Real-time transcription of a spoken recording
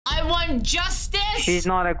want justice? She's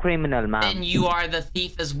not a criminal, ma'am. Then you are the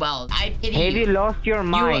thief as well. I pity you. Have you lost your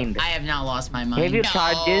mind? I have not lost my mind. Have you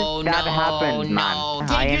charges? That happened, man.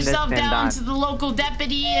 Take yourself down to the local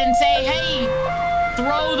deputy and say, hey,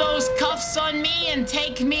 throw those cuffs on me and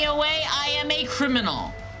take me away. I am a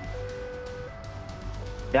criminal.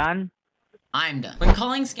 Done? I'm done. When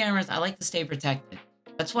calling scammers, I like to stay protected.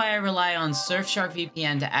 That's why I rely on Surfshark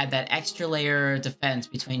VPN to add that extra layer of defense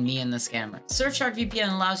between me and the scammer. Surfshark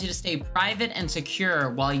VPN allows you to stay private and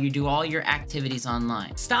secure while you do all your activities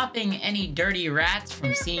online, stopping any dirty rats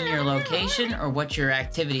from seeing your location or what your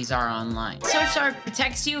activities are online. Surfshark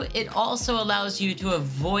protects you. It also allows you to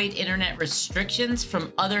avoid internet restrictions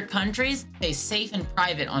from other countries, stay safe and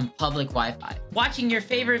private on public Wi-Fi. Watching your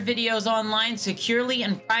favorite videos online securely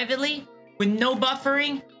and privately with no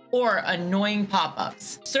buffering or annoying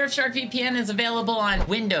pop-ups. Surfshark VPN is available on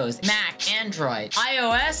Windows, Mac, Android,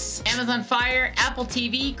 iOS, Amazon Fire, Apple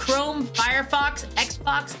TV, Chrome, Firefox,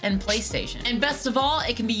 Xbox, and PlayStation. And best of all,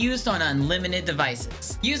 it can be used on unlimited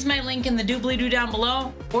devices. Use my link in the doobly-doo down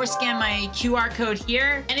below or scan my QR code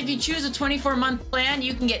here. And if you choose a 24-month plan,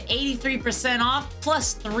 you can get 83% off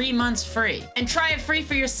plus 3 months free. And try it free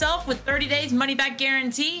for yourself with 30 days money-back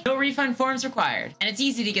guarantee. No refund forms required. And it's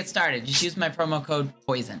easy to get started. Just use my promo code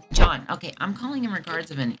POISON. John, okay, I'm calling in regards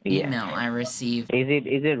of an email I received. Is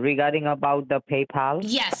it regarding about the PayPal?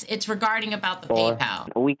 Yes, it's regarding about the PayPal.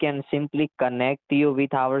 We can simply connect you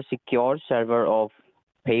with our secure server of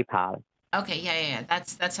PayPal. Okay, yeah.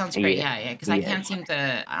 That sounds great. Yeah, because I can't seem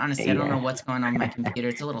to, honestly, I don't know what's going on with my computer.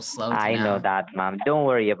 It's a little slow to I know that, ma'am. Don't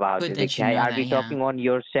worry about Good it, that you okay? know Are that, we talking on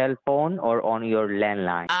your cell phone or on your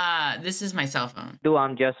landline? This is my cell phone.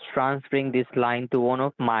 I'm just transferring this line to one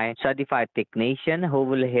of my certified technician who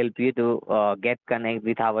will help you to get connect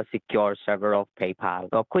with our secure server of PayPal.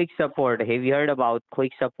 Quick support. Have you heard about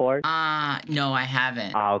quick support? No, I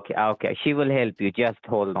haven't. Okay. She will help you. Just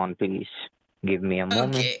hold on, please. Give me a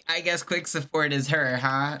moment. Okay, I guess quick support is her,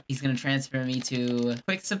 huh? He's gonna transfer me to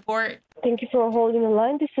quick support. Thank you for holding the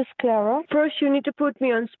line. This is Clara. First, you need to put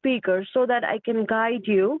me on speaker so that I can guide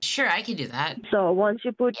you. Sure, I can do that. So once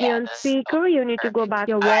you put me on speaker, you need to go back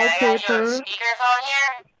to your wallpaper. I got you on speakerphone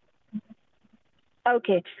here.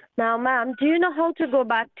 Okay. Now, ma'am, do you know how to go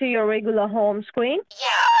back to your regular home screen?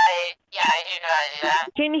 Yeah, I do know how to do that.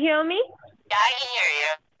 Can you hear me? Yeah, I can hear you.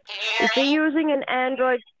 Can you hear If me? you're using an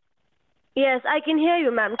Android... Yes, I can hear you,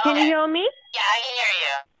 ma'am. Can you hear me? Yeah, I can hear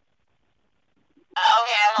you.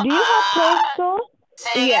 Okay, Do you have Play Store?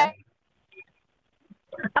 Say again?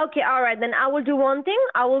 Okay, all right. Then I will do one thing.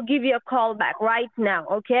 I will give you a call back right now,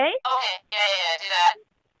 okay? Okay, yeah, do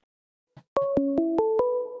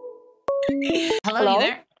that. Hello, you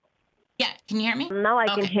there? Yeah, can you hear me? Now I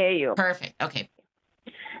can hear you. Perfect, okay.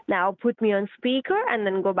 Now put me on speaker and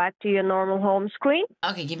then go back to your normal home screen.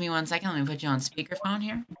 Okay, give me 1 second. Let me put you on speakerphone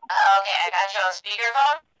here. Okay, I got you on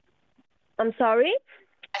speakerphone. I'm sorry?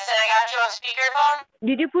 I said I got you on speakerphone.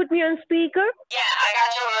 Did you put me on speaker? Yeah, I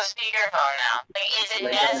got you on speakerphone now. Like, is it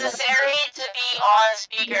necessary to be on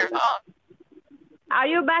speakerphone? Are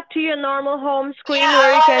you back to your normal home screen Yeah,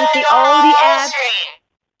 where you can see all the apps? Screen.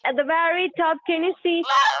 At the very top, can you see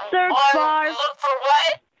search bar? Look for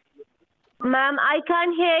what? Ma'am, I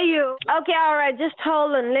can't hear you. Okay, all right, just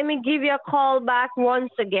hold on. Let me give you a call back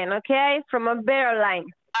once again, okay? From a bear line.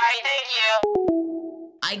 All right, thank you.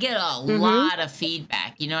 I get a lot of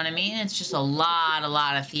feedback. You know what I mean? It's just a lot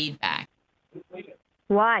of feedback.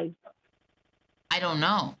 Why? I don't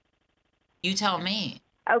know. You tell me.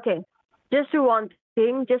 Okay, just do one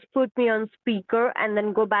thing. Just put me on speaker and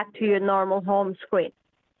then go back to your normal home screen.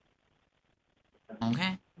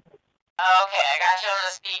 Okay. Okay, I got you on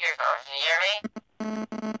the speakerphone. Can you hear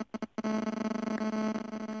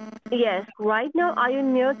me? Yes, right now, are you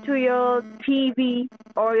near to your TV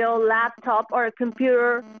or your laptop or a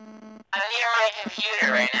computer? I'm near my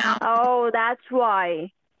computer right now. Oh, that's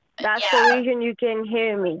why. That's the reason you can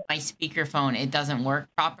hear me. My speakerphone, it doesn't work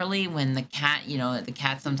properly when the cat, you know, the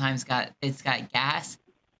cat sometimes got gas.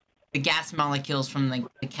 The gas molecules from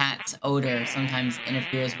the cat's odor sometimes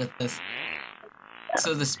interferes with this.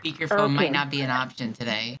 So the speakerphone might not be an option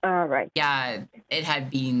today. All right. Yeah, it had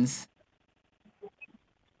beans.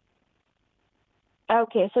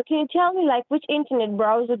 Okay, so can you tell me, like, which internet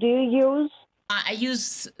browser do you use? I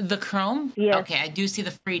use the Chrome. Yes. Okay, I do see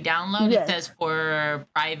the free download. Yes. It says for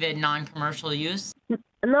private, non-commercial use.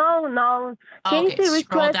 No. Can you see scroll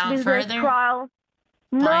request down business further. trial?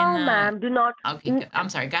 No, ma'am, do not. Okay, good. I'm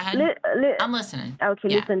sorry. Go ahead. I'm listening. Okay,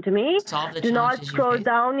 Yeah. listen to me. Solve the Do not challenges you scroll face.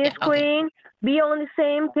 down your Yeah, okay. screen. be on the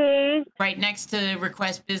same page. Right next to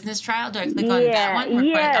request business trial. Do I click on that one?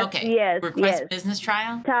 Yes, Okay. yes, Request yes. business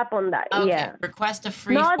trial. Tap on that. Okay. Yeah. Request a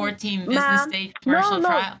free Not, 14 business ma'am. day commercial No.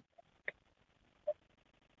 trial.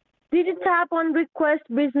 Did you tap on request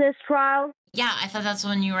business trial? Yeah, I thought that's the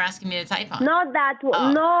one you were asking me to type on. Not that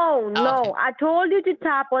one. Oh. No. Okay. I told you to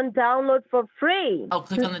tap on download for free. Oh,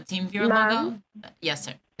 click on the TeamViewer logo? Yes,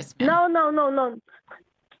 sir. Yes, ma'am. No.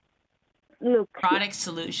 Look. Product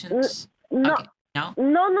solutions. No. Okay. No?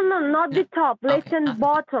 No, not the top. Left Okay, and not the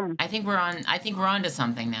bottom. I think we're on to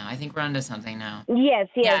something now. Yes.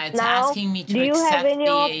 Yeah, it's Now, asking me to do you accept have any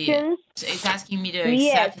options? It's asking me to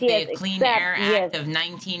accept the Clean accept, Air Act of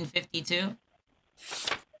 1952.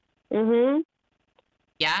 Mhm.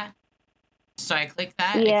 Yeah? So I click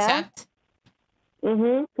that, Yeah. accept.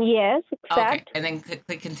 Mhm. Yes, accept. Okay, and then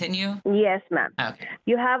click continue. Yes, ma'am. Okay.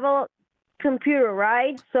 You have a computer,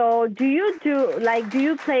 right? So do you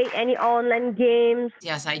play any online games?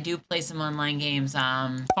 Yes, I do play some online games.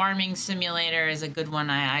 Farming Simulator is a good one.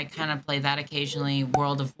 I kind of play that occasionally.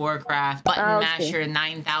 World of Warcraft, Button Masher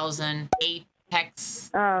 9000, Apex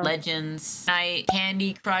Legends, Night,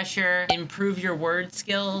 Candy Crusher, Improve Your Word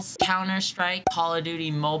Skills, Counter-Strike, Call of Duty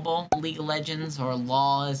Mobile, League of Legends, or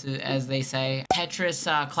LOL as they say, Tetris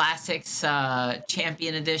Classics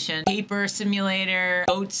Champion Edition, Paper Simulator,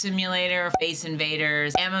 Boat Simulator, Space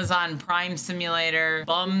Invaders, Amazon Prime Simulator,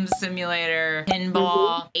 Bum Simulator,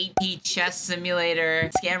 Pinball, AP Chess Simulator,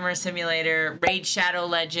 Scammer Simulator, Raid Shadow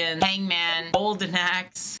Legends, Hangman, Golden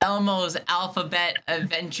Axe, Elmo's Alphabet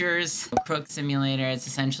Adventures, Crook Simulator. It's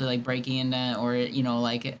essentially like breaking into, or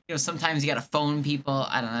sometimes you gotta phone people.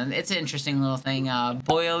 I don't know. It's an interesting little thing.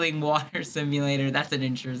 Boiling Water Simulator. That's an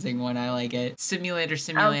interesting one. I like it. Simulators.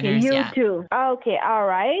 Okay, you too. Okay, all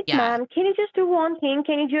right. Yeah. Ma'am, can you just do one thing?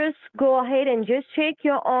 Can you just go ahead and just check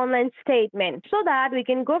your online statement so that we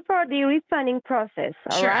can go for the refunding process,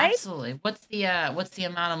 all Sure, right? absolutely. What's the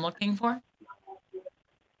amount I'm looking for?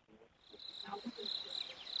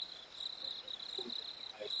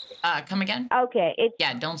 Come again? Okay,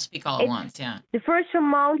 Yeah, don't speak all at once. Yeah. the first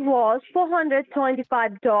amount was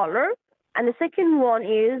 $425, and the second one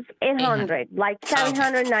is 800, like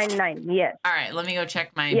 799. Yes. All right, let me go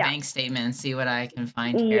check my bank statement and see what I can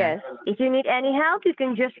find here. Yes. If you need any help, you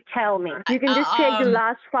can just tell me. You can just check the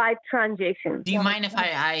last 5 transactions. Do you mind if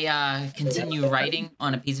I continue writing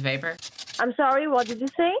on a piece of paper? I'm sorry, what did you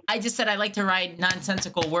say? I just said I like to write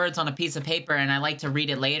nonsensical words on a piece of paper, and I like to read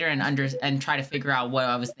it later and try to figure out what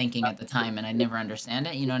I was thinking at the time, and I never understand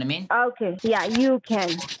it. You know what I mean? Okay. Yeah, you can.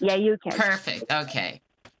 Perfect. Okay.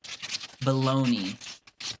 Bologna.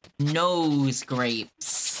 Nose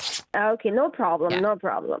grapes. Okay, no problem. Yeah. No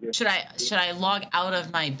problem. Should I log out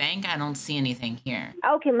of my bank? I don't see anything here.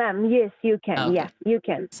 Okay, ma'am. Yes, you can. Okay. Yes, you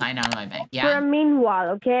can. Sign out of my bank. For Yeah. a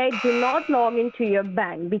meanwhile, okay, do not log into your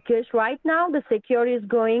bank because right now the security is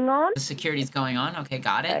going on. The security's going on. Okay,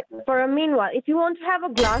 got it. For a meanwhile, if you want to have a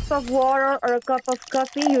glass of water or a cup of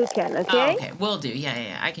coffee, you can, okay? Oh, okay, will do.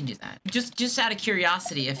 Yeah, I can do that. Just out of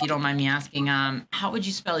curiosity, if you don't mind me asking, how would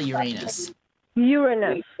you spell Uranus?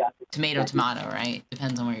 Uranus. Tomato, right?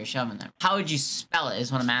 Depends on where you're shoving them. How would you spell it? Is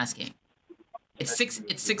what I'm asking. It's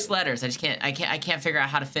six letters. I can't figure out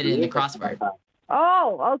how to fit it in the crossword.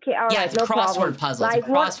 Oh, okay, all right. Yeah, it's a no crossword problem. puzzle. Like It's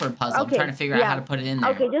a crossword puzzle. Okay, I'm trying to figure out how to put it in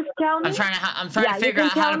there. Okay, just tell me. I'm trying to figure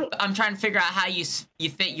out how to. I'm trying to figure out how you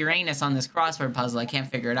fit Uranus on this crossword puzzle. I can't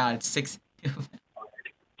figure it out. It's 6.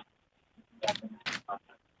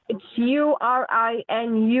 It's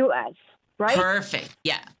Urinus, right? Perfect.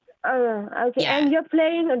 Yeah. Okay, Yeah. and you're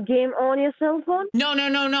playing a game on your cell phone? No.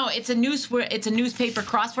 It's a newspaper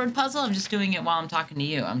crossword puzzle. I'm just doing it while I'm talking to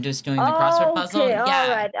you. I'm just doing the crossword puzzle. Okay, Yeah. all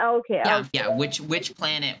right. Okay. Yeah. Okay. Yeah. Which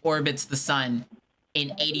planet orbits the sun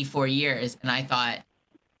in 84 years? And I thought.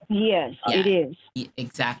 Yes, Yeah. it is.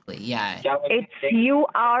 Exactly. Yeah. It's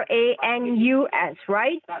Uranus,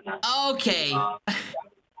 right? Okay.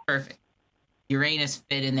 Perfect. Uranus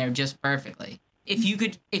fit in there just perfectly. If you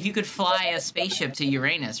could fly a spaceship to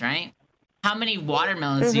Uranus, right? How many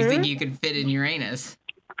watermelons do you think you could fit in Uranus?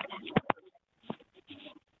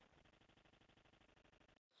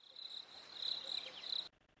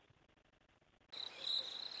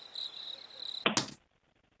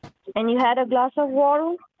 And you had a glass of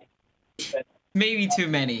water? Maybe too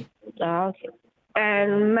many. Okay.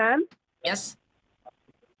 And ma'am, Yes.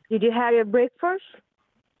 did you have your breakfast?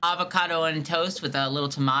 Avocado and toast with a little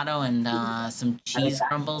tomato and some cheese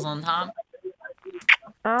crumbles on top.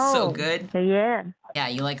 Oh. So good. Yeah. Yeah,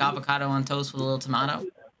 you like avocado on toast with a little tomato?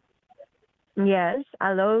 Yes,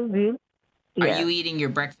 I love you. Are Yeah. you eating your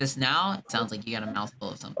breakfast now? It sounds like you got a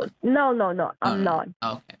mouthful of something. No, Oh, I'm not.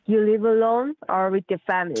 Okay. You live alone or with your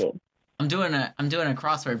family? I'm doing a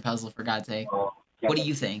crossword puzzle, for God's sake. What do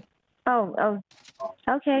you think? Oh,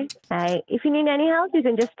 okay. If you need any help, you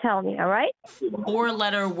can just tell me, all right?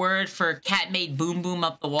 4-letter word for cat made boom boom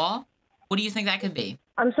up the wall. What do you think that could be?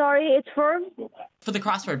 I'm sorry, it's for? For the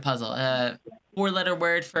crossword puzzle, 4-letter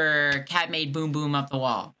word for cat made boom boom up the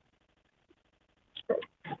wall.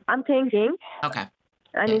 I'm thinking. Okay.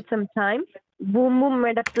 I need some time. Boom boom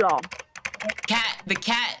made a floor. The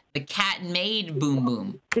cat made boom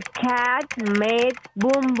boom. The cat made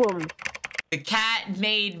boom boom. The cat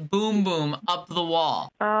made boom boom up the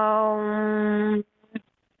wall.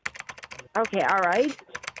 Okay, all right.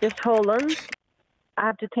 Just hold on. I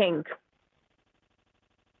have to think.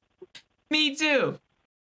 Me too.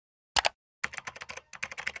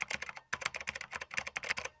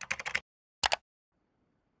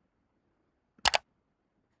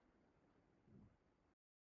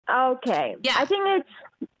 Okay. Yeah. I think it's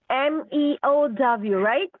MEOW,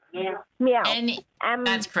 right? Yeah. Meow.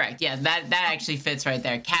 That's correct. Yeah, that actually fits right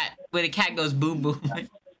there. Cat, where the cat goes boom boom.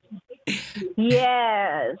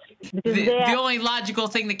 Yes. The only logical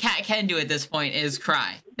thing the cat can do at this point is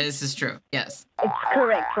cry. This is true. Yes. It's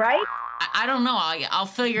correct, right? I don't know. I'll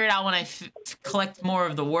figure it out when I collect more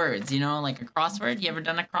of the words, you know, like a crossword. You ever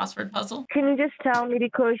done a crossword puzzle? Can you just tell me the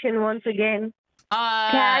question once again?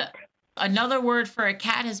 Cat. Another word for a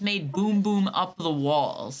cat has made boom boom up the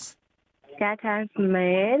walls. Cat has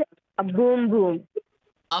made a boom boom.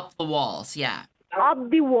 Up the walls, yeah. Up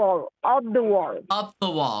the wall. Up the wall. Up the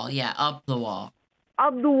wall, yeah. Up the wall.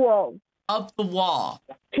 Up the wall. Up the wall.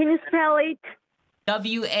 Can you spell it?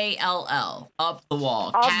 WALL. Up the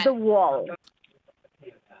wall. Up Cat. the wall.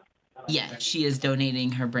 Yeah, she is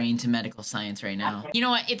donating her brain to medical science right now. You know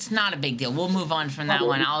what? It's not a big deal. We'll move on from that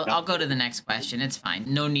one. I'll go to the next question. It's fine.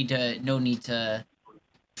 No need to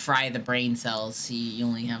fry the brain cells. See, you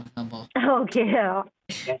only have a couple. Okay.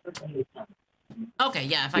 Okay,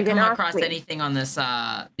 yeah. If I come across anything on this,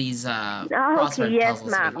 these crossword yes,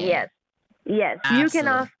 puzzles, ma'am. yeah. Yes. Absolutely. You can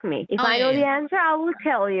ask me. If I know the answer, I will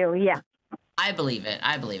tell you. Yeah. I believe it.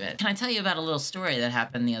 I believe it. Can I tell you about a little story that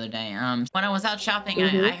happened the other day? When I was out shopping,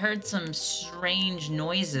 I heard some strange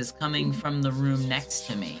noises coming from the room next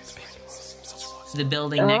to me. The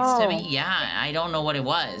building next to me. Yeah, I don't know what it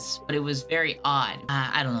was, but it was very odd.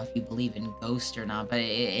 I don't know if you believe in ghosts or not, but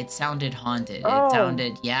it sounded haunted. It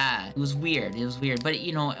sounded, yeah, it was weird. It was weird. But,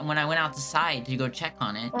 you know, when I went outside to go check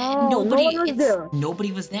on it, nobody was there.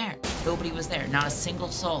 Nobody was there. Nobody was there. Not a single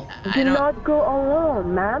soul. Do not go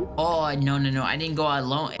alone, ma'am. Oh, no. I didn't go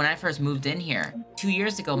alone. When I first moved in here, 2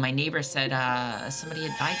 years ago, my neighbor said somebody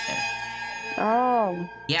had died there. Oh.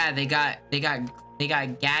 Yeah, they got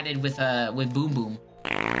gatted with boom boom.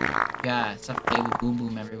 Yeah, suffocated with boom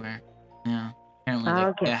boom everywhere. Yeah.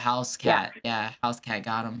 Apparently the house cat. Yeah, house cat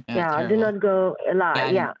got him. Yeah, do not go alone.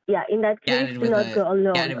 Yeah. In that case, do not go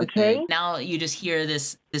alone. Okay. Now you just hear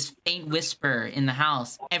this faint whisper in the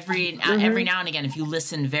house every now and again. If you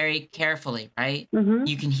listen very carefully, right,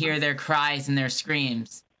 you can hear their cries and their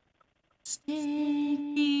screams.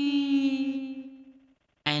 Stinky.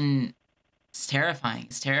 And it's terrifying.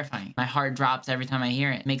 It's terrifying. My heart drops every time I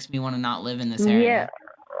hear it. It makes me want to not live in this area. Yeah.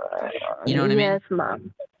 You know what I mean? Yes,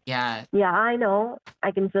 ma'am. Yeah. Yeah, I know.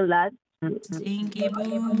 I can feel that. Stinky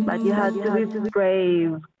boom. But you have to be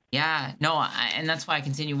brave. Yeah. No, and that's why I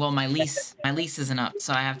continue. Well, my lease isn't up,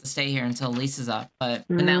 so I have to stay here until the lease is up. But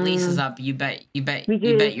when that lease is up, you bet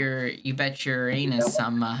your anus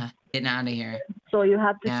I'm getting out of here. So you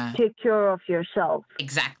have to take care of yourself.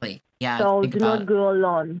 Exactly. Yeah. So do not go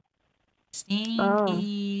alone.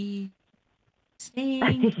 Stinky.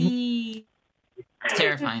 Stinky. It's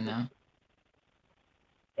terrifying, though.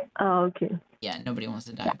 Oh, okay. Yeah, nobody wants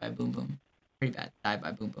to die by boom boom. Pretty bad. Die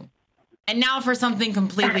by boom boom. And now for something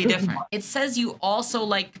completely different. It says you also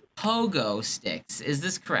like pogo sticks. Is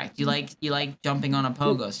this correct? You like jumping on a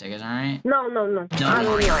pogo stick, is that right? No. I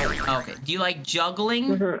don't like. Okay. Do you like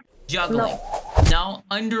juggling? Juggling. No.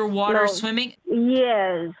 Underwater swimming?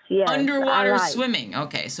 Yes. Underwater swimming.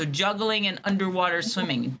 Okay, so juggling and underwater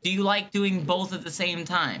swimming. Do you like doing both at the same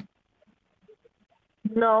time?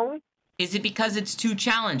 No. Is it because it's too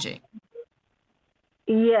challenging?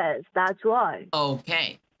 Yes, that's why.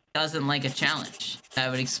 Okay. Doesn't like a challenge.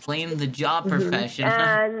 That would explain the job profession.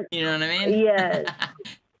 And you know what I mean? Yes.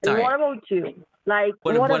 What about you? Like,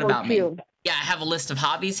 what about you? Yeah, I have a list of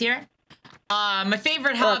hobbies here. My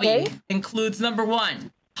favorite hobby includes number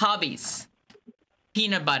 1, hobbies.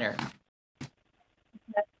 Peanut butter.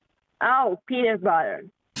 Oh, peanut butter.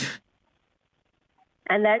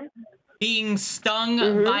 And then? Being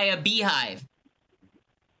stung by a beehive.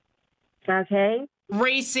 Okay.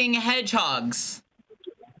 Racing hedgehogs.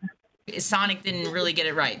 Sonic didn't really get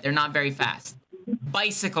it right. They're not very fast.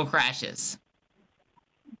 Bicycle crashes.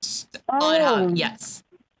 Oh, Yes.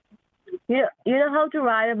 you know how to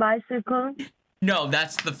ride a bicycle? No,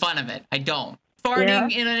 that's the fun of it. I don't.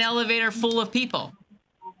 Farting in an elevator full of people.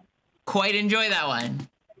 Quite enjoy that one.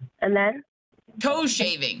 And then? Toe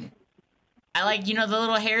shaving. I like, the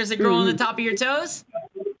little hairs that grow on the top of your toes?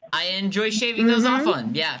 I enjoy shaving those off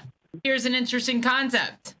on. Yeah. Here's an interesting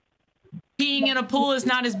concept. Peeing in a pool is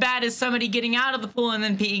not as bad as somebody getting out of the pool and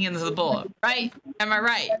then peeing into the pool. Right? Am I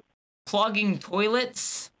right? Clogging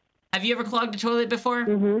toilets. Have you ever clogged a toilet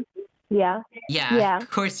before? Yeah. Yeah. Of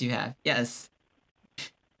course you have. Yes.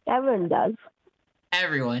 Everyone does.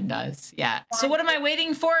 Everyone does. Yeah. So what am I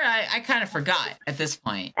waiting for? I kind of forgot at this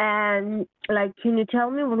point. And, like, can you tell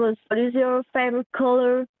me what is your favorite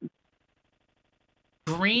color?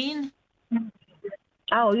 Green?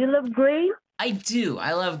 Oh, you love green? I do.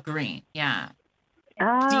 I love green. Yeah.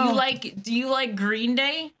 Oh. Do you like Green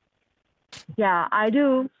Day? Yeah, I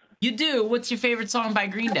do. You do? What's your favorite song by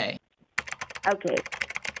Green Day? Okay.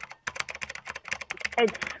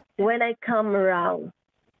 It's When I Come Around.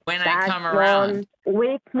 When I Come Around.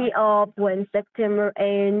 Wake Me Up When September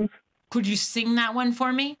Ends. Could you sing that one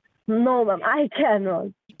for me? No, ma'am, I cannot.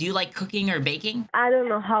 Do you like cooking or baking? I don't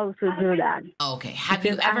know how to do that. Okay. Have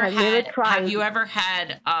you ever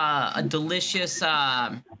had a delicious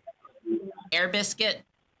air biscuit?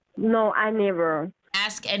 No, I never.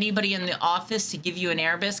 Ask anybody in the office to give you an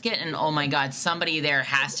air biscuit, and oh my god, somebody there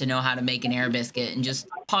has to know how to make an air biscuit, and just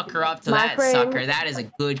pucker up to that sucker. That is a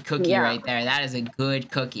good cookie right there. That is a good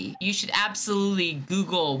cookie. You should absolutely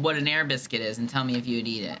Google what an air biscuit is and tell me if you would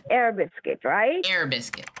eat it. Air biscuit, right? Air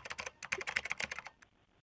biscuit.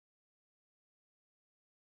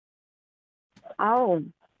 Oh,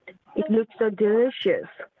 it looks so delicious.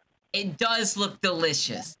 It does look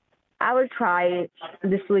delicious. I will try it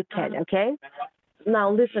this weekend, okay?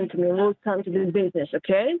 Now listen to me. We'll come to the business,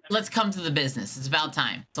 okay? Let's come to the business. It's about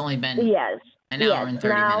time. It's only been an hour and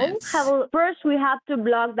 30 minutes. First, we have to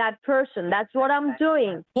block that person. That's what I'm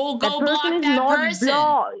doing. Well, go block that person.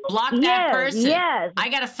 Block that person. Yes. I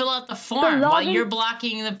got to fill out the form. While you're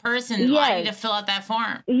blocking the person, I need to fill out that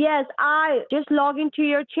form. Yes, I just log into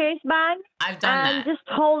your Chase Bank. I've done that. And just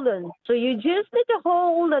hold on. So you just need to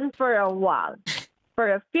hold on for a while,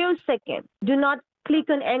 for a few seconds. Do not click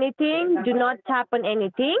on anything. Do not tap on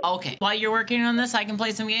anything. Okay. While you're working on this, I can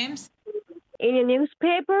play some games? In your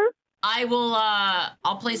newspaper? I will,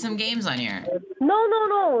 I'll play some games on here.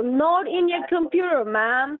 No, not in your computer,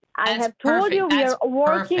 ma'am. I have told you we are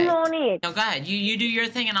working on it. No, go ahead. You do your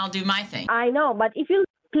thing and I'll do my thing. I know, but if you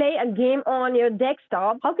play a game on your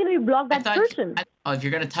desktop, how can we block that person? If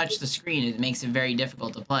you're gonna touch the screen, it makes it very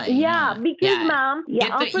difficult to play. Yeah, because ma'am, you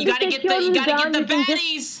gotta get the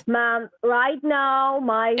baddies. Ma'am, right now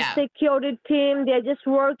my security team, they're just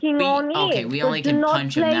working on it. Okay, we only can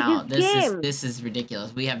punch them now. This is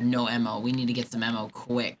ridiculous. We have no ammo. We need to get some ammo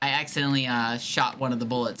quick. I accidentally shot one of the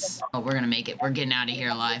bullets. Oh, we're gonna make it. We're getting out of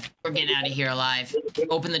here alive. We're getting out of here alive.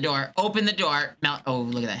 Open the door. Open the door. Oh,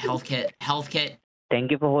 look at that health kit. Health kit. Thank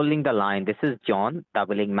you for holding the line. This is John,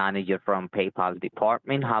 doubling manager from PayPal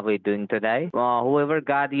department. How are you doing today? Whoever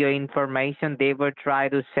got your information, they were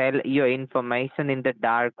trying to sell your information in the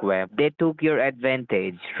dark web. They took your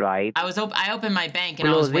advantage, right? I opened my bank and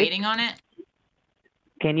I was waiting on it.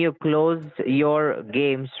 Can you close your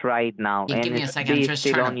games right now? Yeah, give me a second. I'm just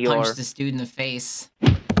trying to punch this dude in the face.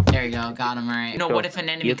 There you go. Got him right. No, what if an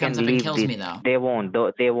enemy comes up and kills me though? They won't.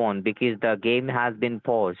 They won't because the game has been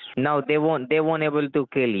paused. No, they won't. They won't able to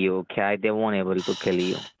kill you. Okay, they won't able to kill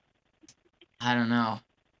you. I don't know.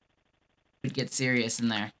 Could get serious in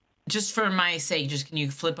there. Just for my sake, can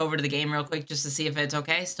you flip over to the game real quick just to see if it's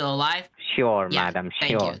okay? Still alive? Sure, madam.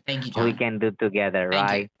 Sure. Thank you, John. We can do together,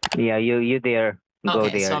 right? Yeah, you there. Go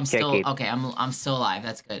there. So I'm check still it. okay. I'm still alive.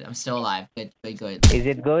 That's good. I'm still alive. Good. Is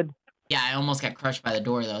it good? Yeah, I almost got crushed by the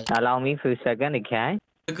door, though. Allow me for a second, okay?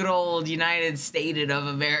 The good old United States of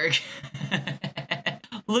America.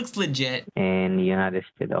 Looks legit. In United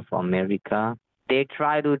States of America, they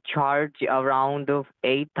try to charge around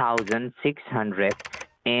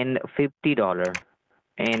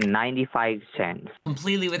 $8,650.95.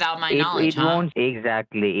 Completely without my knowledge, It won't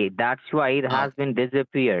exactly. That's why it has been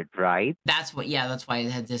disappeared, right? That's why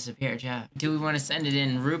it had disappeared, yeah. Do we want to send it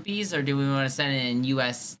in rupees or do we want to send it in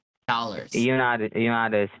US dollars? United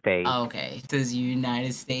States. Oh, okay. It says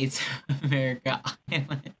United States of America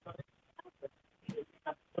Island.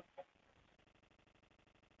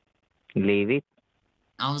 Leave it.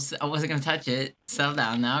 I wasn't gonna touch it. Settle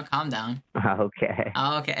down now. Calm down. Okay.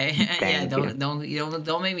 Okay. Yeah.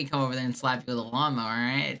 Don't make me come over there and slap you with a lawnmower. All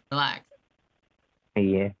right. Relax.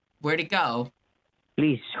 Yeah. Where'd it go?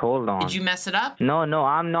 Please hold on. Did you mess it up? No,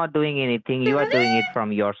 I'm not doing anything. You are doing it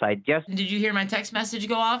from your side. Just Did you hear my text message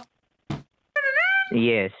go off?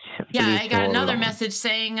 yes. Yeah, please I got hold another on. message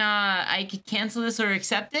saying I could cancel this or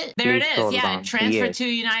accept it. There Please it is. hold Yeah, on. transfer Yes. to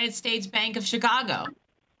United States Bank of Chicago.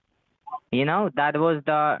 You know, that was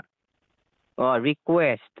the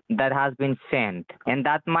request that has been sent, and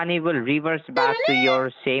that money will reverse back to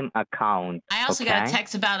your same account. I also got a okay?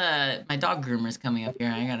 text about my dog groomer's coming up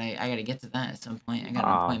here. I gotta get to that at some point. I got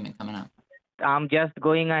an appointment coming up. I'm just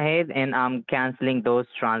going ahead and I'm canceling those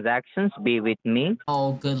transactions. Be with me.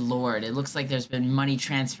 Oh, good lord. It looks like there's been money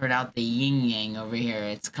transferred out the yin-yang over here.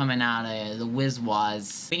 It's coming out of the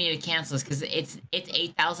whiz-waz. We need to cancel this because it's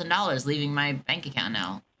 $8,000 leaving my bank account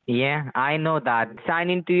now. Yeah, I know that. Sign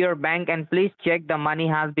into your bank and please check the money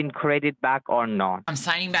has been credited back or not. I'm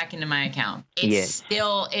signing back into my account. It's Yes.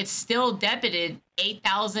 still debited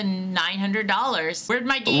 $8,900. Where'd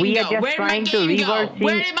my game We are go? just Where did my trying to game go? reverse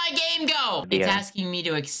Where the- did my game go? Yeah. It's asking me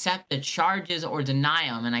to accept the charges or deny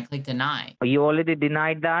them, and I click deny. You already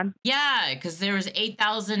denied that? Yeah, because there was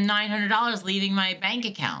 $8,900 leaving my bank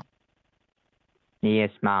account. Yes,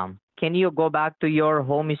 ma'am. Can you go back to your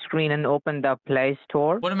home screen and open the Play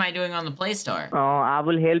Store? What am I doing on the Play Store? I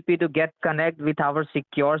will help you to get connect with our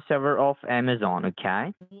secure server of Amazon,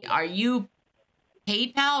 okay? Are you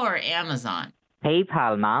PayPal or Amazon?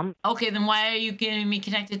 PayPal, ma'am. Okay, then why are you getting me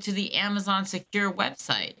connected to the Amazon secure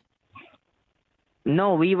website?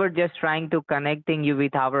 No, we were just trying to connecting you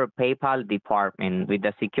with our PayPal department, with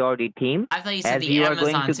the security team. I thought you said As the you are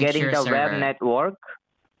Amazon going to get in secure the server. web network.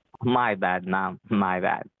 My bad, ma'am. My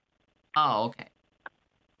bad. Oh, okay.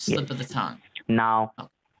 Slip Yes. of the tongue. Now, Okay.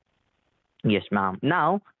 yes, ma'am.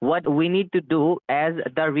 Now, what we need to do as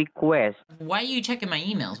the request, Why are you checking my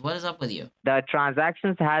emails? What is up with you? the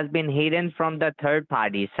transactions has been hidden from the third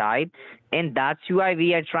party side, and that's why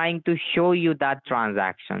we are trying to show you that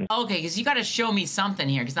transaction. Okay, because you got to show me something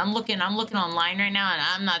here. Because I'm looking online right now, and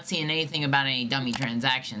I'm not seeing anything about any dummy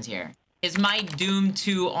transactions here. Is my Doom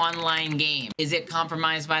 2 online game, is it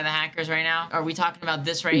compromised by the hackers right now? Are we talking about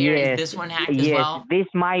this right here? Yes. Is this one hacked Yes, as well? this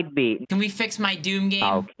might be. Can we fix my Doom game?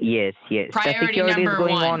 Okay. Yes. The Priority security is number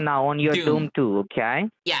going 1, on now on your Doom. Doom 2, okay?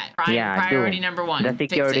 Yeah, Yeah, priority Doom. number 1. The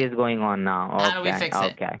security is going on now. Okay. How do we fix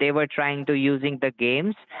it? Okay. They were trying to using the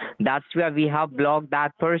games. That's why we have blocked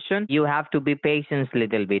that person. You have to be patient a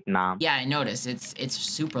little bit, ma'am. Yeah, I noticed. It's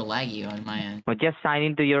super laggy on my end. Well, just sign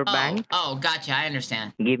into your bank. Oh, gotcha. I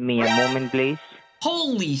understand. Give me a moment, please.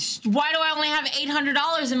 Why do I only have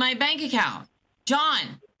 $800 in my bank account?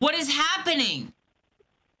 John, what is happening?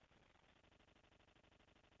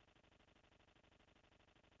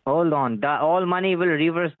 Hold on. The all money will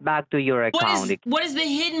reverse back to your account. What is the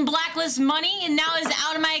hidden blacklist money and now is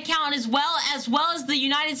out of my account as well as the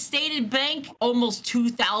United States Bank? Almost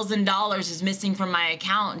 $2,000 is missing from my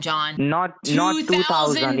account, John. Not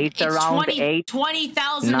 2,000. It's around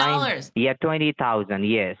 $20,000. Yeah, 20,000.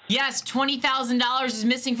 Yes. Yes, $20,000 is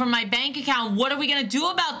missing from my bank account. What are we gonna do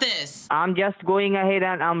about this? I'm just going ahead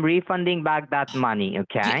and I'm refunding back that money.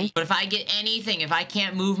 Okay. But if I get anything, if I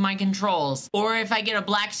can't move my controls, or if I get a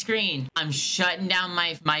black screen, I'm shutting down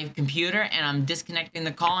my computer and I'm disconnecting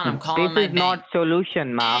the call and I'm calling my This is bank. not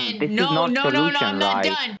solution, ma'am. And This is no, not solution, I'm not right?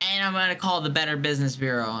 done. And I'm gonna call the Better Business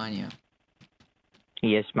Bureau on you.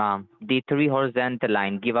 Yes, ma'am. The 3 horizontal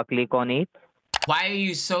line. Give a click on it. Why are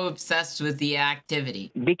you so obsessed with the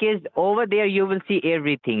activity? Because over there you will see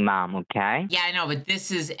everything, ma'am. Okay. Yeah, I know, but this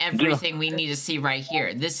is everything we need to see right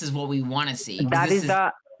here. This is what we want to see. 'Cause That's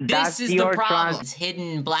this is your the problem. It's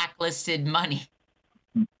hidden blacklisted money.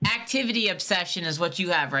 Activity obsession is what you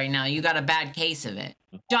have right now. You got a bad case of it.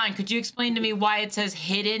 John, could you explain to me why it says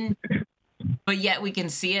hidden, but yet we can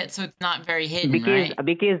see it, so it's not very hidden, right?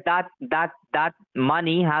 Because that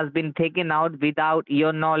money has been taken out without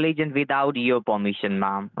your knowledge and without your permission,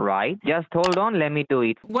 ma'am. Right? Just hold on. Let me do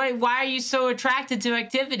it. Why are you so attracted to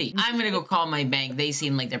activity? I'm gonna go call my bank. They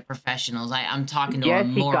seem like they're professionals. I'm talking to a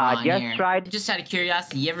moron here. Just out of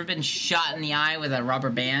curiosity, you ever been shot in the eye with a rubber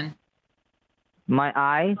band? My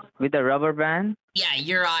eye with a rubber band? Yeah,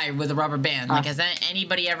 your eye with a rubber band. Like, has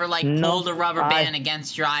anybody ever, like, pulled a rubber band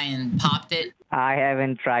against your eye and popped it? I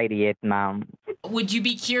haven't tried yet, ma'am. Would you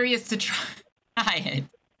be curious to try it?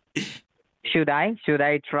 Should I? Should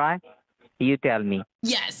I try? You tell me.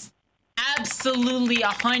 Yes. Absolutely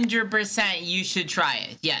 100% you should try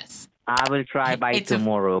it. Yes. I will try by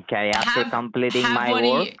tomorrow, okay? After completing my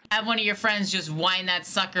work. Have one of your friends just wind that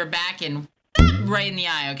sucker back and right in the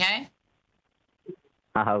eye, okay?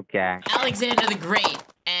 Okay. Alexander the Great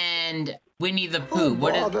and Winnie the Pooh.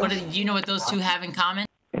 Do you know what those two have in common?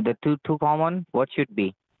 The two common? What should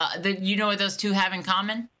be? You know what those two have in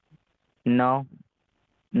common? No,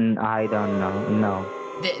 I don't know.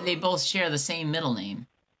 No. They both share the same middle name.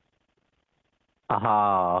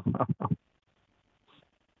 Oh.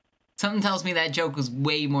 Something tells me that joke was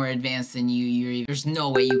way more advanced than you. There's no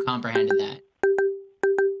way you comprehended that.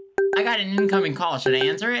 I got an incoming call. Should I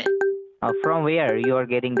answer it? From where you are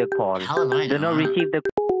getting the call? Hell if I know. Do not receive the.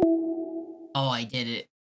 Oh, I did it.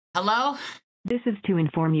 Hello? This is to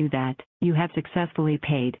inform you that you have successfully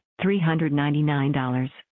paid $399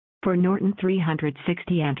 for Norton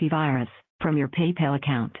 360 antivirus from your PayPal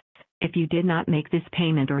account. If you did not make this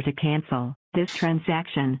payment or to cancel this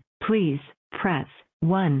transaction, please press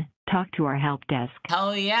 1. Talk to our help desk.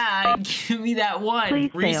 Hell yeah, give me that one. Please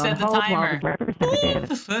stay on Reset the hold while timer. the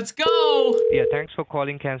representative. Let's go. Yeah, thanks for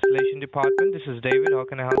calling cancellation department. This is David. How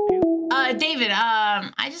can I help you? David,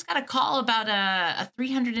 I just got a call about a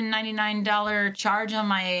 $399 charge on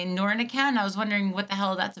my Norton account. I was wondering what the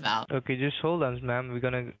hell that's about. Okay, just hold on, ma'am. We're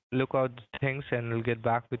gonna look out things and we'll get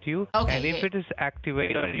back with you. Okay. And if it is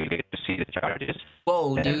activated and you get to see the charges,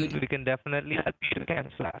 Whoa, then dude. we can definitely help you to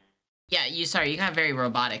cancel that. Yeah, you got very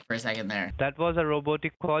robotic for a second there. That was a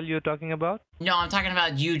robotic call you're talking about? No, I'm talking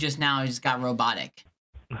about you just now. You just got robotic.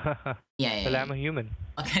 Yeah. Well, I'm a human.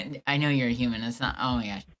 Okay, I know you're a human. It's not. Oh my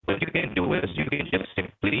gosh. What you can do is you can just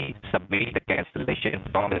simply submit the cancellation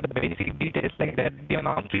form with the basic details like that, the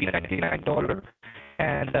amount $399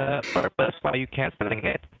 and the purpose why you canceling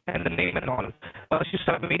it and the name and all. Once you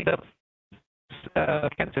submit the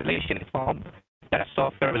cancellation form, that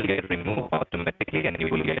software will get removed automatically and you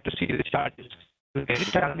will get to see the charges. So can you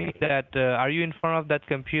tell me that are you in front of that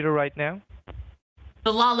computer right now?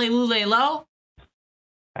 The lale lo?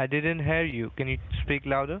 I didn't hear you. Can you speak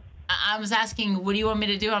louder? I was asking, what do you want me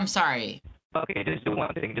to do? I'm sorry. Okay, just do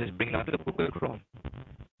one thing. Just bring out the Google Chrome.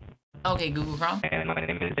 Okay, Google Chrome. And my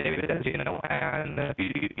name is David, as you know, and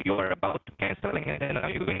you're about to canceling it, and are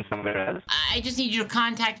you going somewhere else? I just need you to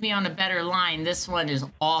contact me on a better line. This one is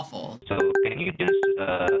awful. So can you just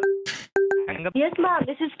hang up? Yes, ma'am.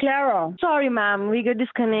 This is Clara. Sorry, ma'am. We got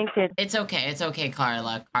disconnected. It's okay,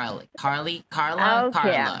 Carla. Carla. Okay. Carla. It's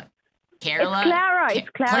Clara. It's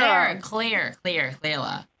Clara.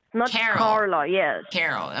 Clara. Not Carol. Carla. Yes.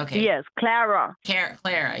 Carol, okay. Yes, Clara.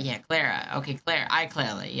 Clara, yeah, Clara. Okay, Clara.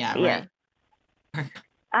 Clara, yeah, Yeah. right.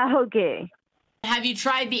 Okay. Have you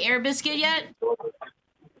tried the air biscuit yet?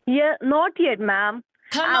 Yeah, not yet, ma'am.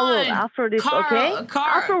 Come I on. will after this, Carl, okay?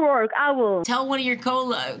 Carl. After work, I will. Tell one of your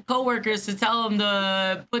co-workers to tell them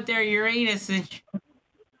to put their Uranus in.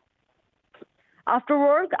 After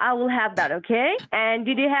work, I will have that, okay? And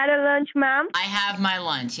did you had a lunch, ma'am? I have my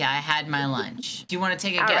lunch. Yeah, I had my lunch. Do you want to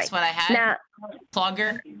take a All guess right. what I had? Now,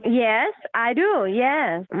 Plugger? yes, I do.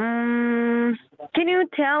 Yes. Can you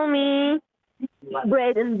tell me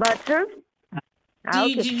bread and butter?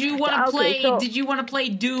 Did you want to play? so- Did you want to play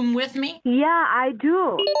Doom with me? Yeah, I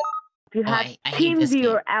do. You have I hate this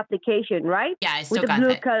TeamViewer game. application, right? Yeah, I still With the got blue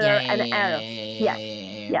that. color Yeah, and an arrow. yeah.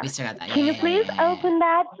 Yeah. We still got that. Can you please open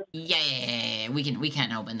that? Yeah. We can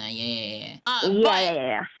open that.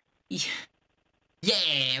 Yeah. Yeah.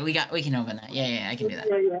 Yeah. We can open that. Yeah. I can do that.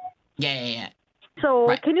 Yeah. So,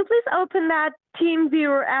 Right. can you please open that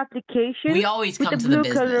TeamViewer application? We always with come the to the blue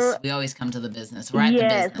business. color? We always come to the business. We're at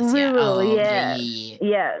Yes, the business. we Yeah. will, Oh, yes.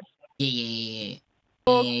 Yes. Yeah.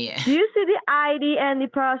 Do you see the ID and the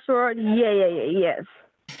password? Yes.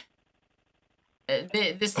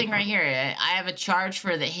 This thing right here. I have a charge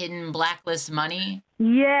for the hidden blacklist money.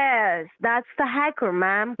 Yes, that's the hacker,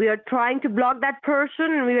 ma'am. We are trying to block that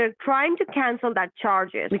person and we are trying to cancel that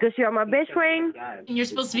charges because you're my best friend. And you're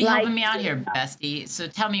supposed to be Like- helping me out here, bestie. So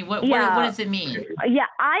tell me, what Yeah. does it mean? Yeah,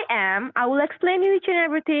 I am. I will explain you each and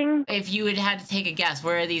everything. If you had to take a guess,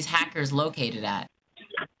 where are these hackers located at?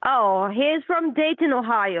 Oh, he's from Dayton,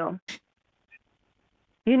 Ohio.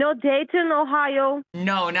 You know Dayton, Ohio?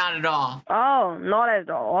 No, not at all. Oh, not at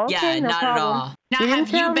all. Okay, Yeah, no not problem. at all. Now, You didn't have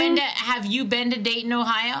you tell been me? to Dayton,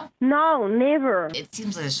 Ohio? No, never. It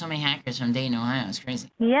seems like there's so many hackers from Dayton, Ohio. It's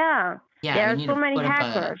crazy. Yeah. Yeah, There we are need so to many put up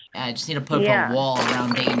hackers. I just need to put up Yeah. a wall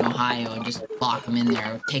around Dayton, Ohio, and just lock them in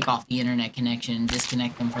there, take off the internet connection,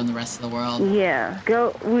 disconnect them from the rest of the world. Yeah.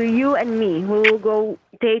 You and me. We will go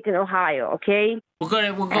Dayton, Ohio, okay?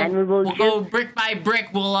 And we will we'll go brick by brick.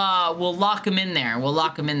 We'll lock them in there. We'll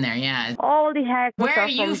lock them in there. Yeah. All the hackers Where are are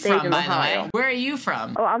you Dayton, from, by the Ohio. way? Where are you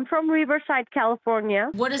from? Oh, I'm from Riverside, California.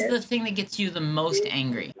 What is the thing that gets you the most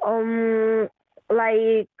angry?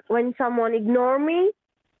 Like when someone ignore me.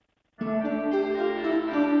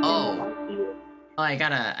 Oh, I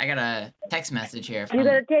got a text message here. You From,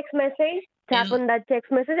 got a text message. Tap And- on that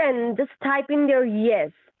text message and just type in there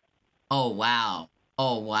yes. oh wow.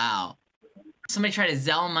 Somebody try to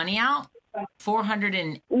Zelle money out?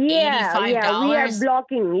 $485. Yeah, we are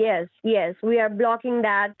blocking. Yes, we are blocking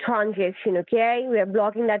that transaction. Okay, we are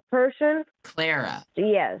blocking that person. Clara.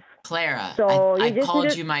 Yes. Clara, So I you just called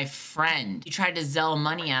need to- you my friend. You tried to Zelle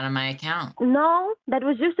money out of my account. No, that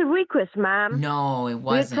was just a request, ma'am. No, it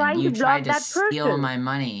wasn't. trying You to tried block to that steal person. my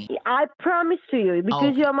money. I promise to you because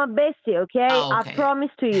Okay. you're my bestie. Okay, Oh, okay. I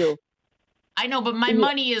promise to you. I know, but my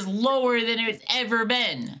money is lower than it's ever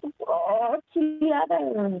been. Oh,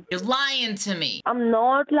 You're lying to me. I'm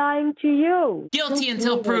not lying to you. Guilty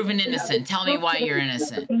until proven innocent. Tell me why you're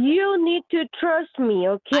innocent. You need to trust me,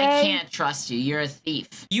 okay? I can't trust you. You're a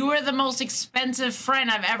thief. You are the most expensive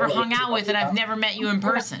friend I've ever hung out with, and I've never met you in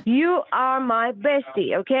person. You are my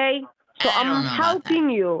bestie, okay? So I don't I'm know about helping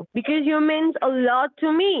you because you means a lot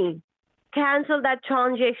to me. Cancel that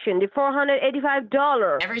transaction, the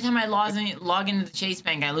 $485. Every time I log into the Chase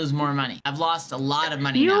Bank, I lose more money. I've lost a lot of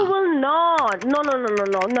money You now. will not.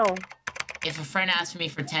 No. If a friend asks me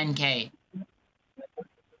for 10K,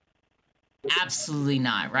 absolutely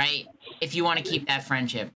not, right? If you want to keep that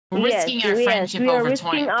friendship. We're risking our friendship we are over risking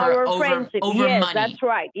 20 our over friendship. over Yes, money. that's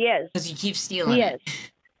right. Yes. Because you keep stealing Yes.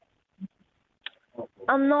 it.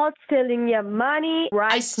 I'm not stealing your money right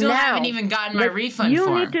now. I still haven't even gotten my But refund you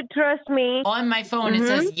form. need to trust me. On my phone, it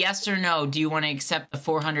says yes or no. Do you want to accept the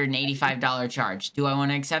 $485 charge? Do I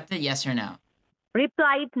want to accept it? Yes or no?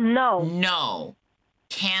 Reply it no. No.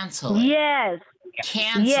 Cancel it. Yes.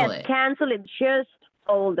 Cancel it. Cancel it. Just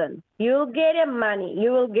hold on. You'll get your money.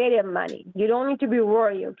 You will get your money. You don't need to be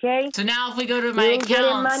worried, okay? So now if we go to my You'll get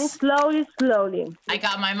your money accounts, slowly. I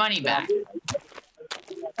got my money back.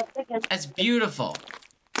 That's beautiful.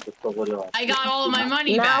 I got all of my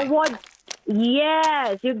money back. Now what?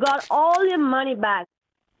 Yes, you got all your money back.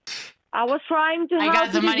 I was trying to help got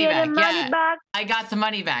the you to money get back. your money Yeah. back. I got the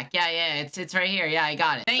money back. Yeah, it's right here. Yeah, I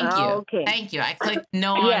got it. Thank you. Oh, okay. Thank you. I clicked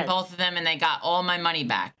no on Yes. both of them and they got all my money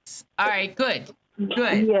back. All right, good.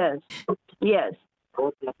 Good. Yes.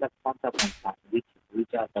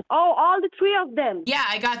 Oh, all the three of them. Yeah,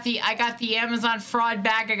 I got the Amazon fraud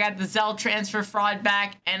back, I got the Zelle transfer fraud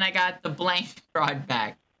back, and I got the blank fraud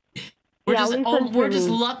back. We're just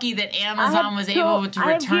lucky that Amazon was able to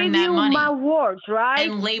return that money. I gave you my words, right?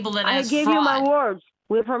 And label it as I gave fraud. you my words.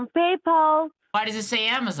 We're from PayPal. Why does it say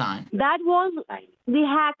Amazon? That was the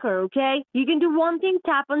hacker, okay? You can do one thing,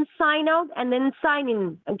 tap on sign out, and then sign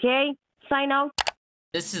in, okay? Sign out.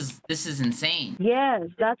 This is insane. Yes,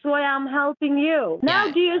 that's why I'm helping you. Now,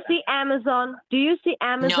 Yeah. do you see Amazon? Do you see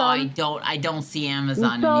Amazon? No, I don't. I don't see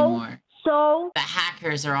Amazon anymore. So, The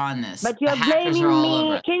hackers are on this. but you're the hackers blaming are all me.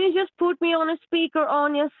 over it. Can you just put me on a speaker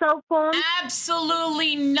on your cell phone?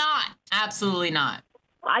 Absolutely not. Absolutely not.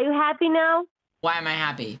 Are you happy now? Why am I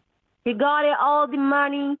happy? You got all the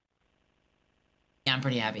money. Yeah, I'm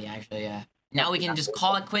pretty happy actually. Yeah. Now we can just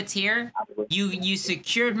call it quits here. You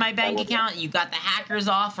secured my bank account. You got the hackers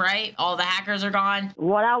off, right? All the hackers are gone.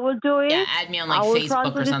 What I will do is, Yeah, add me on like I will Facebook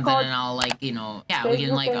transfer or this something, call- and I'll like yeah, we can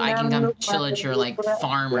like I can come chill at your like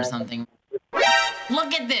farm or something.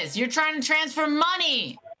 Look at this. You're trying to transfer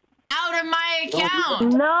money out of my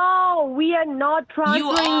account. no, we are not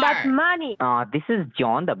transferring that are. money. This is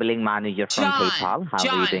John, the billing manager from PayPal. How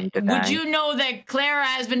are you doing today? Would you know that Clara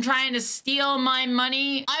has been trying to steal my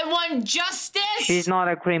money? I want justice. She's not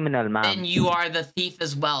a criminal, ma'am. Then you are the thief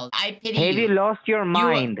as well. I pity Have you lost your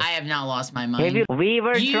mind? I have not lost my mind. We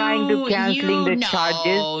were trying to canceling the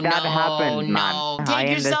charges that happened, ma'am. No. I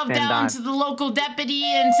Take yourself understand down that. to the local deputy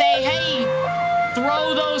and say, hey,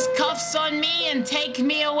 throw those cuffs on me and take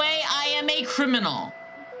me away. I am a criminal.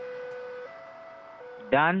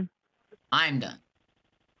 Done. I'm done.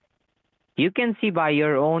 You can see by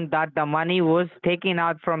your own that the money was taken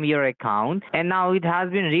out from your account and now it has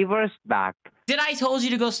been reversed back. Did I told you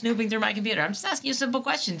to go snooping through my computer? I'm just asking you a simple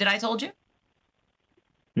question. Did I told you?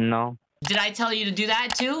 No. Did I tell you to do that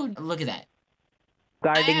too? Look at that.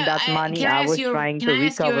 Regarding that money, I was trying to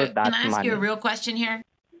recover that money. Can I ask money. you a real question here?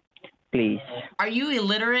 Please. Are you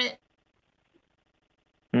illiterate?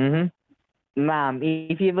 Ma'am,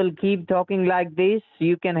 if you will keep talking like this,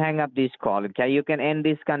 you can hang up this call, okay? You can end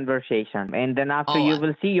this conversation. And then after you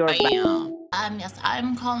will see your... Yes,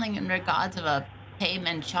 I'm calling in regards of a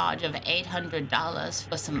payment charge of $800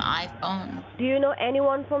 for some iPhone. Do you know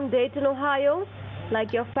anyone from Dayton, Ohio?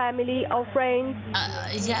 Like your family or friends?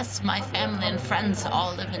 Yes, my family and friends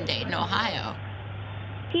all live in Dayton, Ohio.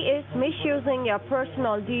 He is misusing your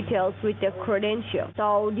personal details with your credentials.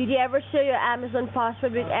 So, did you ever share your Amazon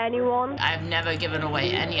password with anyone? I've never given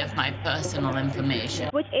away any of my personal information.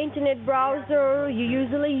 Which internet browser you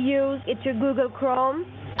usually use? It's your Google Chrome?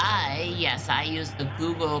 I Yes, I use the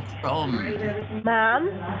Google Chrome. Ma'am,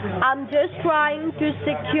 I'm just trying to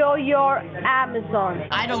secure your Amazon.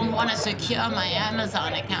 I don't want to secure my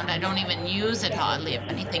Amazon account. I don't even use it hardly. If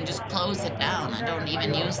anything, just close it down. I don't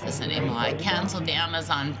even use this anymore. I canceled the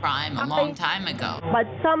Amazon Prime a long time ago. But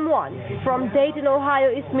someone from Dayton, Ohio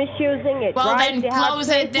is misusing it, Well, right? then They have close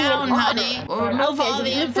it placed me an down, order. honey. We'll remove Okay, all the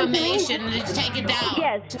listen to me. information and just take it down.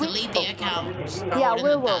 Yes, Delete the account. Just throw Yeah, it in we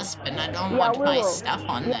the will. dustbin. I don't Yeah, want we my will. stuff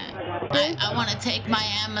on there. I want to take my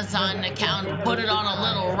Amazon account, put it on a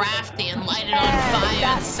little rafty and light it on fire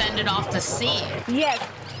and send it off to sea. Yes,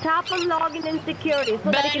 tap on login and security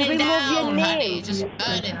so that I Burn can it remove your down, name. honey. Just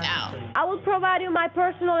burn it down. I will provide you my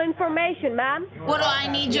personal information, ma'am. What do I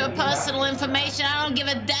need your personal information? I don't give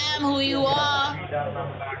a damn who you are.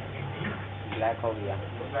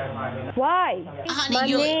 Why? Honey, My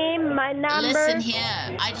name, my number. Listen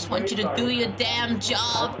here. I just want you to do your damn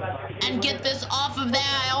job and get this off of there.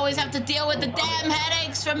 I always have to deal with the damn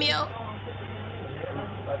headaches from you.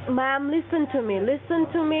 Ma'am, listen to me. Listen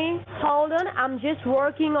to me. Hold on. I'm just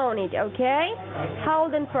working on it, okay?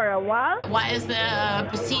 Hold on for a while. Why is there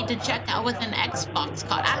proceed to check out with an Xbox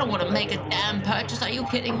card? I don't want to make a damn purchase. Are you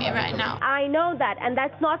kidding me right now? I know that, and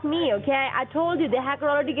that's not me, okay? I told you the hacker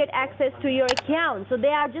already get access to your account, so they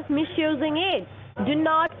are just misusing it. Do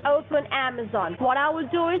not open Amazon. What I will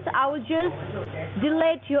do is I will just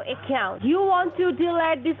delete your account. You want to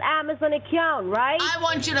delete this Amazon account, right? I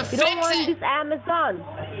want you to You fix don't want it. this Amazon.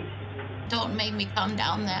 Don't make me come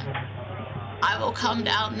down there. I will come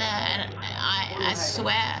down there, and I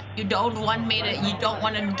swear, you don't want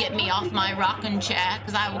to get me off my rocking chair,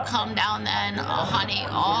 because I will come down there and, oh, honey,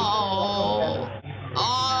 oh.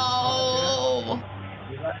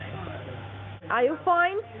 Are you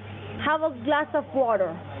fine? Have a glass of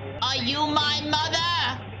water. Are you my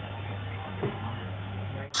mother?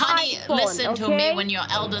 Honey, iPhone, listen to okay? me when your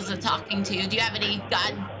elders are talking to you. Do you have any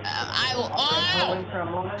I will.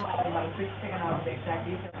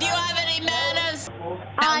 Do you have any manners?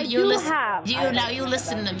 I do have. You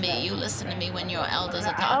listen to me. You listen to me when your elders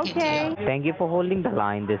are talking to you. Thank you for holding the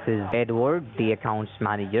line. This is Edward, the accounts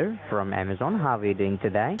manager from Amazon. How are you doing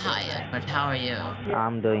today? Hi, Edward. How are you?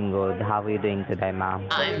 I'm doing good. How are you doing today, ma'am?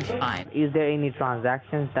 I'm fine. Is there any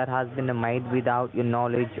transactions that has been made without your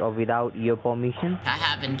knowledge or without your permission? I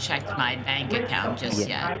haven't checked my bank account just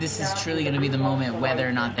yet. This is truly going to be the moment whether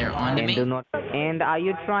or not they're on to me. And are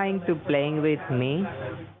you trying to playing with me?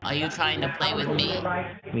 Are you trying to play with me?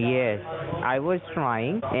 Yes, I was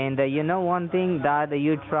trying, and you know one thing, that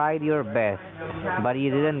you tried your best, but you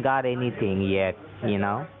didn't got anything yet, you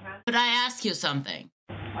know? Could I ask you something?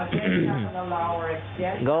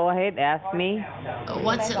 Go ahead, ask me.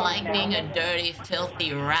 What's it like being a dirty,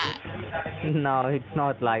 filthy rat? No, it's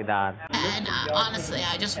not like that. And honestly,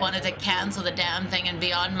 I just wanted to cancel the damn thing and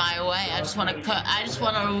be on my way. I just want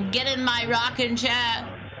to get in my rocking chair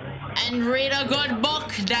and read a good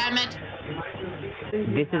book, damn it.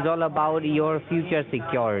 This is all about your future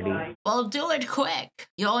security. Well, do it quick.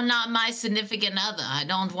 You're not my significant other. I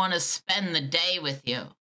don't want to spend the day with you.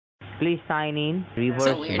 Please sign in, reverse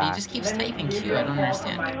So weird, back. he just keeps typing Q, I don't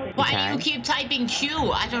understand it. Why do you keep typing Q?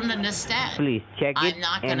 I don't understand. Please check it. I'm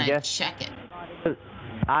not and gonna just, check it.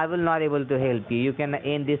 I will not able to help you. You can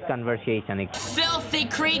end this conversation. Filthy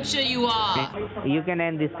creature you are! You can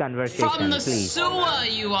end this conversation, From the please. sewer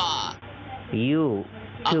you are! You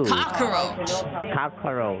too. A cockroach!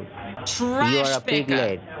 Cockroach. Trash You are a picker!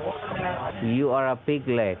 piglet. You are a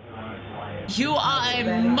piglet. You are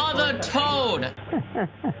a mother toad!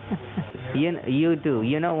 You too.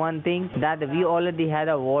 You know one thing? That we already had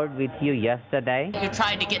a word with you yesterday. You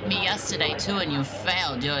tried to get me yesterday too and you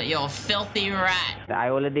failed. You're a filthy rat. I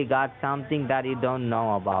already got something that you don't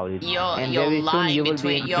know about it. You're very soon lying you will be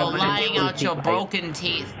between. You're in lying trouble. out your broken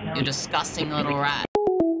teeth. You disgusting little rat.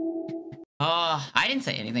 Oh, I didn't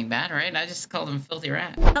say anything bad, right? I just called him filthy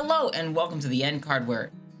rat. Hello and welcome to the end card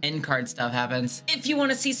where end card stuff happens. If you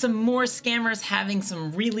want to see some more scammers having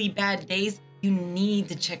some really bad days, you need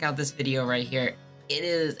to check out this video right here. It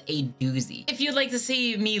is a doozy. If you'd like to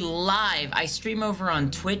see me live, I stream over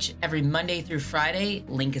on Twitch every Monday through Friday.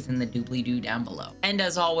 Link is in the doobly-doo down below. And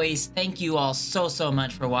as always, thank you all so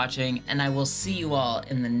much for watching, and I will see you all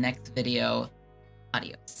in the next video.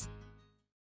 Adios.